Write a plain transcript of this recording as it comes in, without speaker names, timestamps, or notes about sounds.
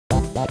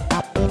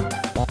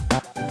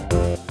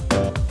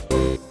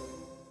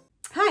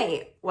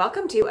Hi,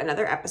 welcome to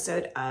another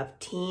episode of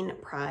Teen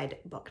Pride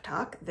Book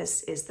Talk.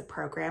 This is the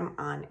program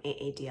on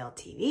AADL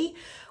TV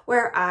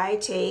where I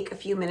take a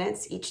few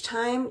minutes each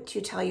time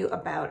to tell you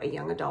about a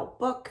young adult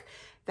book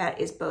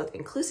that is both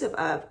inclusive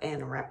of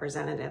and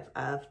representative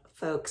of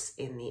folks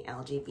in the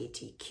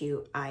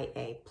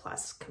LGBTQIA+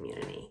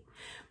 community.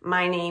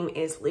 My name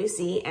is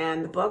Lucy,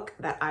 and the book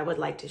that I would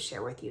like to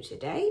share with you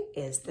today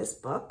is this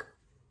book,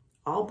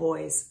 All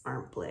Boys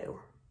Aren't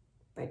Blue,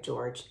 by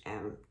George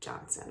M.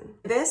 Johnson.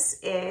 This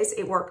is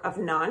a work of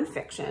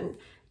nonfiction.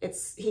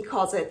 He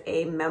calls it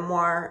a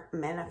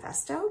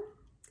Memoir-Manifesto,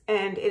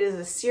 and it is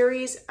a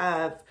series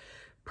of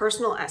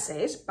personal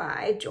essays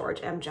by George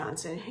M.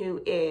 Johnson,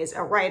 who is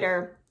a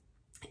writer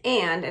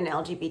and an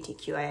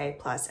LGBTQIA+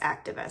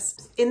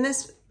 activist. In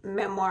this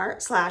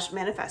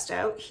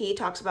memoir/manifesto, he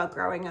talks about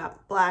growing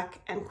up Black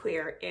and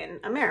queer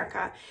in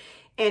America.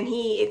 And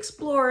he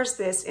explores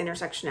this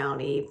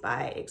intersectionality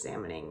by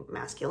examining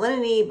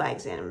masculinity, by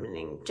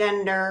examining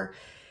gender,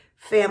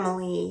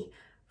 family,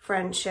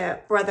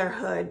 friendship,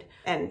 brotherhood,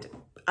 and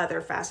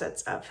other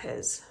facets of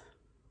his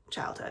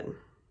childhood.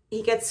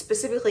 He gets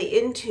specifically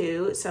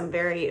into some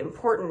very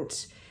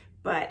important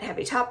but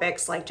heavy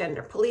topics like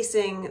gender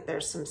policing.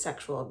 There's some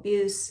sexual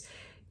abuse,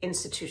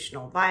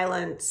 institutional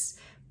violence,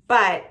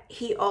 but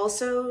he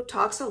also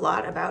talks a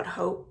lot about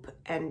hope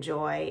and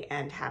joy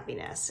and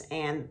happiness.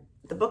 And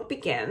the book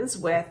begins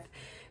with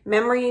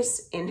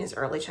memories in his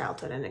early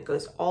childhood, and it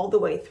goes all the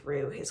way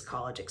through his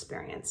college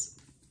experience.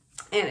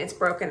 And it's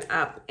broken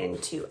up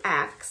into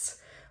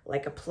acts,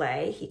 like a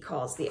play. He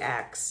calls the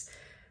acts,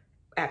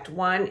 Act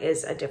 1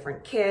 is a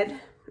different kid,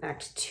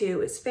 Act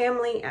 2 is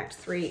family, Act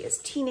 3 is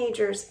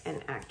teenagers,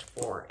 and Act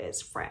 4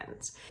 is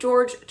friends.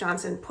 George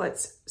Johnson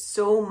puts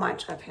so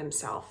much of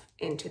himself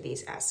into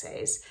these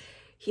essays.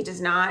 He does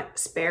not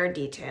spare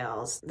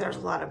details. There's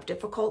a lot of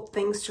difficult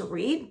things to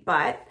read,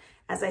 but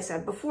as I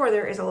said before,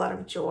 there is a lot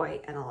of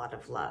joy and a lot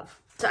of love.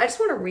 So I just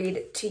want to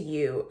read to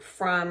you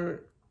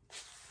from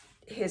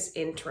his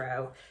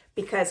intro,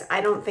 because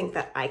I don't think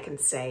that I can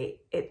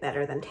say it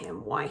better than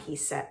him why he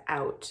set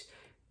out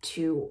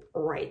to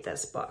write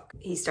this book.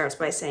 He starts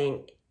by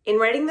saying, "In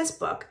writing this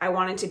book, I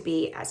wanted to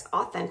be as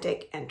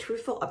authentic and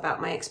truthful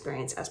about my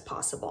experience as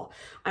possible.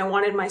 I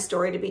wanted my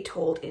story to be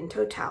told in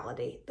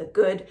totality, the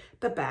good,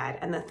 the bad,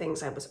 and the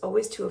things I was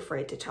always too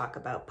afraid to talk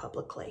about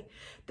publicly.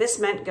 This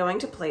meant going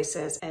to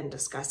places and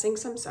discussing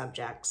some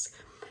subjects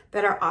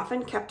that are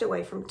often kept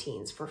away from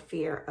teens for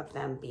fear of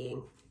them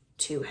being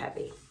too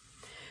heavy.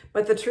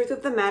 But the truth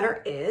of the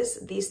matter is,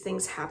 these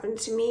things happened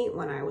to me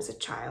when I was a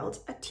child,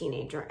 a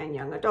teenager, and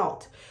young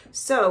adult.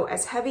 So,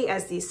 as heavy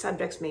as these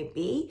subjects may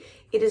be,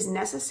 it is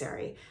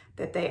necessary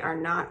that they are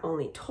not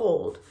only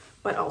told,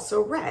 but also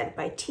read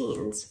by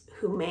teens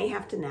who may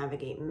have to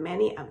navigate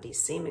many of these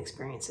same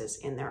experiences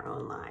in their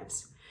own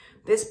lives.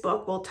 This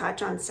book will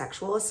touch on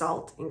sexual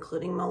assault,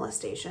 including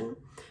molestation,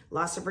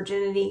 loss of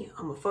virginity,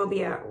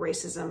 homophobia,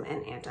 racism,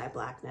 and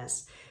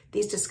anti-Blackness.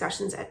 These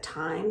discussions at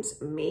times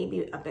may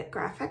be a bit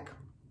graphic,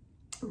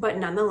 but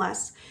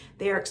nonetheless,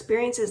 they are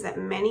experiences that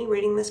many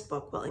reading this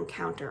book will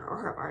encounter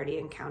or have already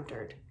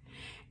encountered.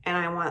 And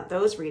I want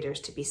those readers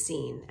to be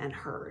seen and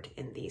heard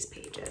in these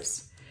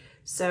pages."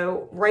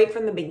 So right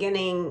from the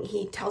beginning,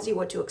 he tells you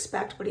what to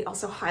expect, but he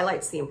also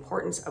highlights the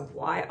importance of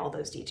why all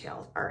those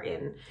details are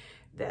in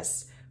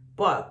this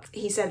book.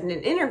 He said in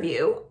an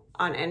interview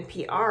on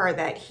NPR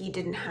that he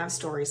didn't have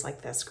stories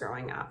like this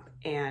growing up,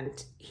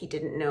 and he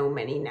didn't know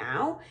many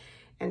now.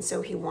 And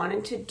so he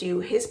wanted to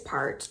do his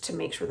part to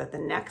make sure that the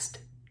next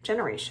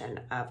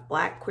generation of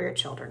Black queer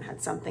children had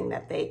something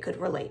that they could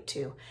relate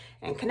to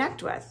and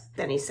connect with.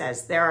 Then he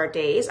says, "There are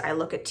days I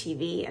look at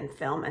TV and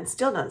film and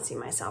still don't see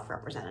myself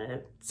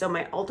represented. So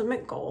my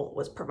ultimate goal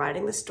was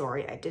providing the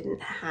story I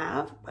didn't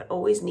have but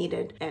always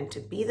needed, and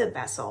to be the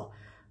vessel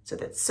so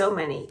that so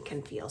many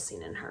can feel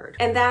seen and heard."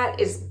 And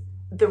that is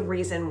the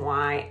reason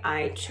why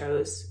I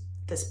chose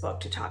this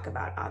book to talk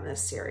about on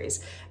this series.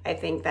 I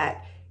think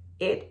that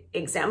it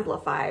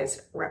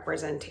exemplifies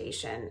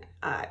representation.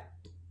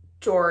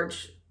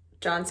 George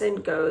Johnson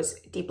goes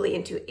deeply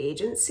into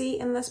agency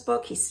in this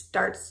book. He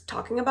starts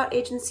talking about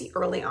agency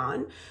early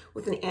on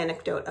with an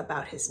anecdote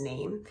about his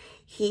name.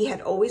 He had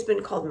always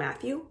been called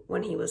Matthew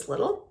when he was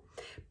little,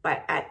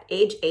 but at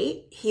age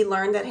 8, he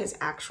learned that his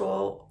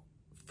actual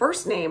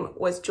first name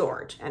was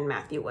George and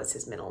Matthew was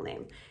his middle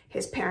name.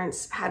 His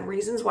parents had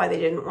reasons why they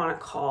didn't want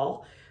to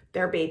call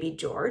their baby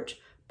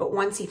George, but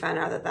once he found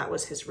out that that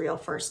was his real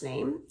first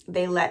name,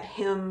 they let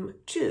him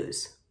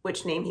choose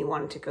which name he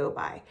wanted to go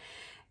by.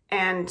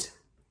 And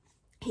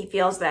he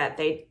feels that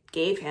they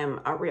gave him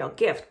a real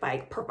gift by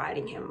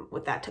providing him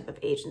with that type of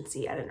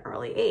agency at an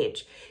early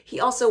age. He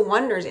also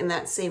wonders in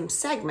that same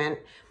segment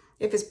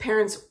if his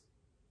parents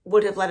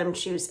would have let him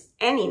choose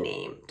any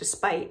name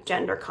despite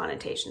gender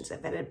connotations,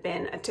 if it had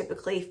been a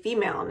typically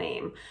female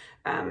name.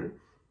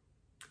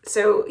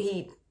 So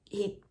he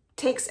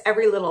takes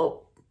every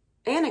little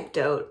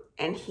anecdote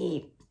and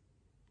he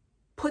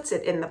puts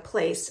it in the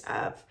place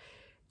of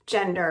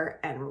gender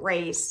and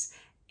race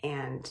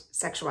and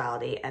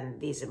sexuality and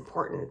these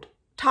important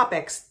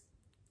topics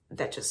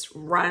that just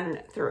run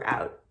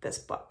throughout this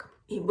book.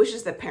 He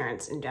wishes that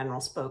parents in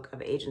general spoke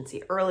of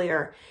agency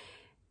earlier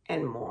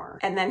and more.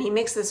 And then he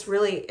makes this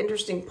really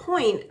interesting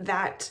point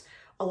that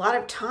a lot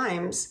of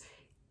times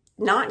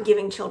not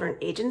giving children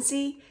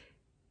agency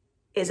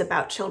is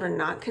about children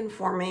not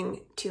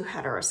conforming to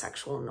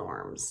heterosexual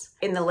norms.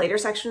 In the later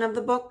section of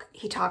the book,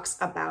 he talks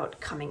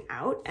about coming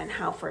out and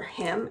how for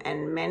him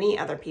and many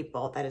other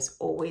people, that is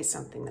always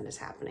something that is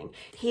happening.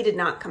 He did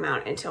not come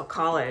out until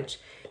college,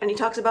 and he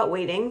talks about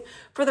waiting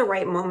for the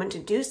right moment to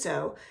do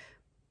so.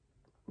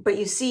 But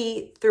you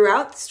see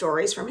throughout the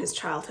stories from his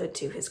childhood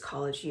to his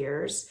college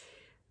years,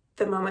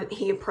 the moment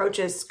he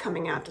approaches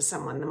coming out to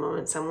someone, the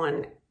moment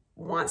someone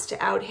wants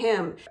to out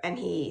him and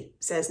he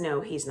says,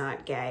 no, he's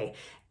not gay.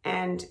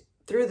 And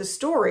through the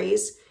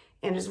stories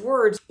and his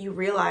words, you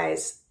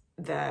realize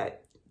the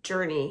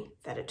journey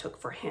that it took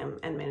for him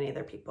and many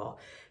other people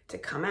to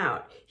come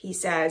out. He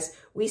says,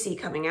 we see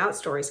coming out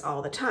stories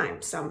all the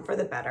time, some for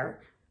the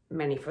better,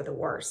 many for the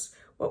worse.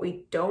 What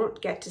we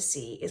don't get to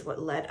see is what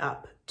led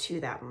up to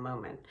that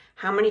moment.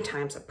 How many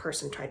times a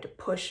person tried to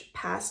push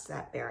past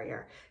that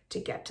barrier to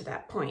get to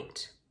that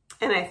point.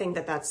 And I think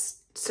that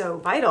that's so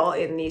vital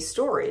in these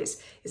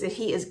stories, is that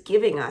he is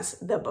giving us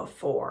the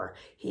before.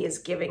 He is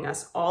giving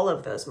us all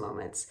of those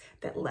moments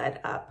that led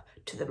up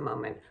to the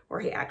moment where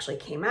he actually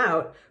came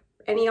out.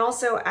 And he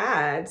also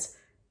adds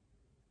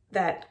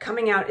that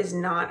coming out is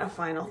not a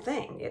final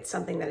thing. It's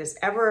something that is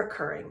ever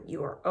occurring.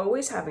 You are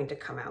always having to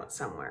come out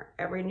somewhere.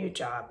 Every new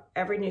job,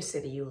 every new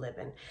city you live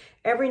in,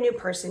 every new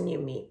person you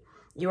meet,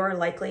 you are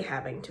likely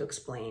having to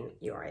explain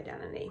your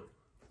identity.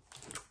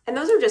 And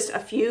those are just a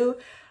few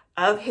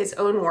of his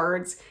own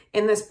words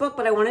in this book,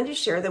 but I wanted to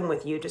share them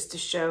with you just to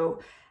show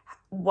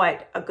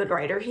what a good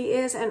writer he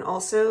is, and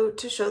also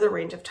to show the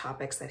range of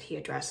topics that he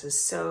addresses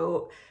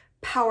so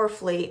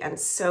powerfully and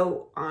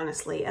so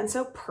honestly and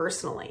so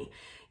personally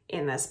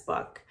in this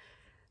book.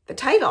 The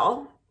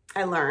title,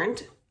 I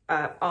learned,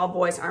 All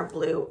Boys Aren't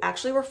Blue,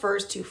 actually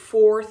refers to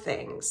 4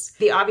 things.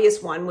 The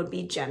obvious one would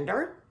be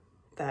gender,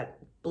 that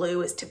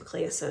blue is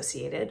typically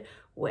associated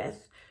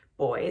with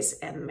boys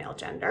and male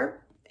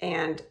gender.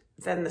 And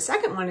then the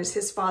second one is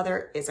his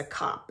father is a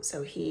cop.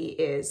 So he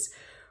is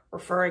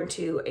referring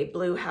to a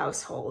blue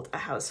household, a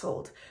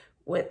household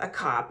with a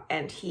cop.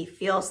 And he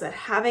feels that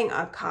having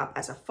a cop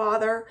as a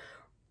father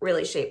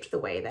really shaped the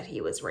way that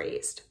he was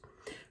raised.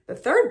 The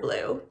third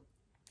blue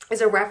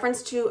is a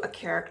reference to a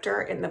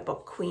character in the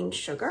book Queen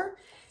Sugar.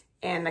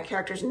 And the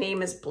character's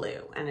name is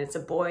Blue. And it's a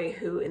boy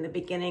who in the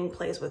beginning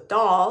plays with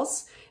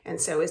dolls and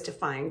so is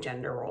defying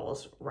gender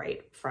roles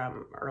right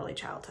from early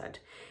childhood.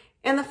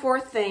 And the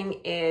fourth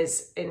thing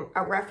is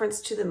a reference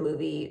to the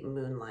movie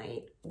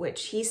Moonlight,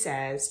 which he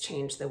says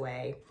changed the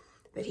way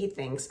that he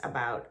thinks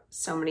about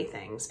so many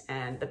things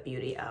and the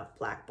beauty of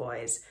Black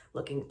boys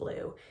looking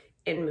blue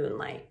in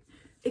moonlight.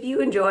 If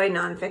you enjoy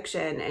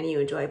nonfiction and you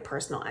enjoy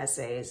personal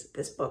essays,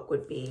 this book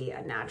would be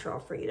a natural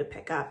for you to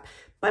pick up.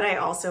 But I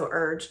also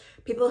urge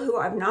people who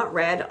have not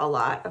read a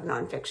lot of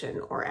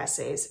nonfiction or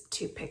essays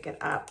to pick it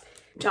up.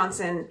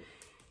 Johnson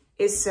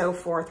is so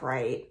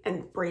forthright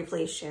and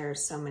bravely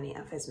shares so many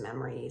of his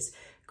memories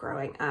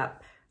growing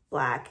up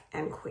Black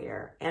and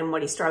queer, and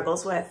what he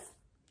struggles with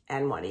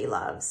and what he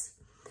loves.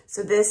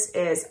 So this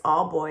is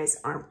All Boys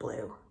Aren't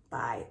Blue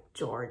by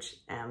George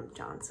M.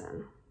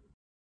 Johnson.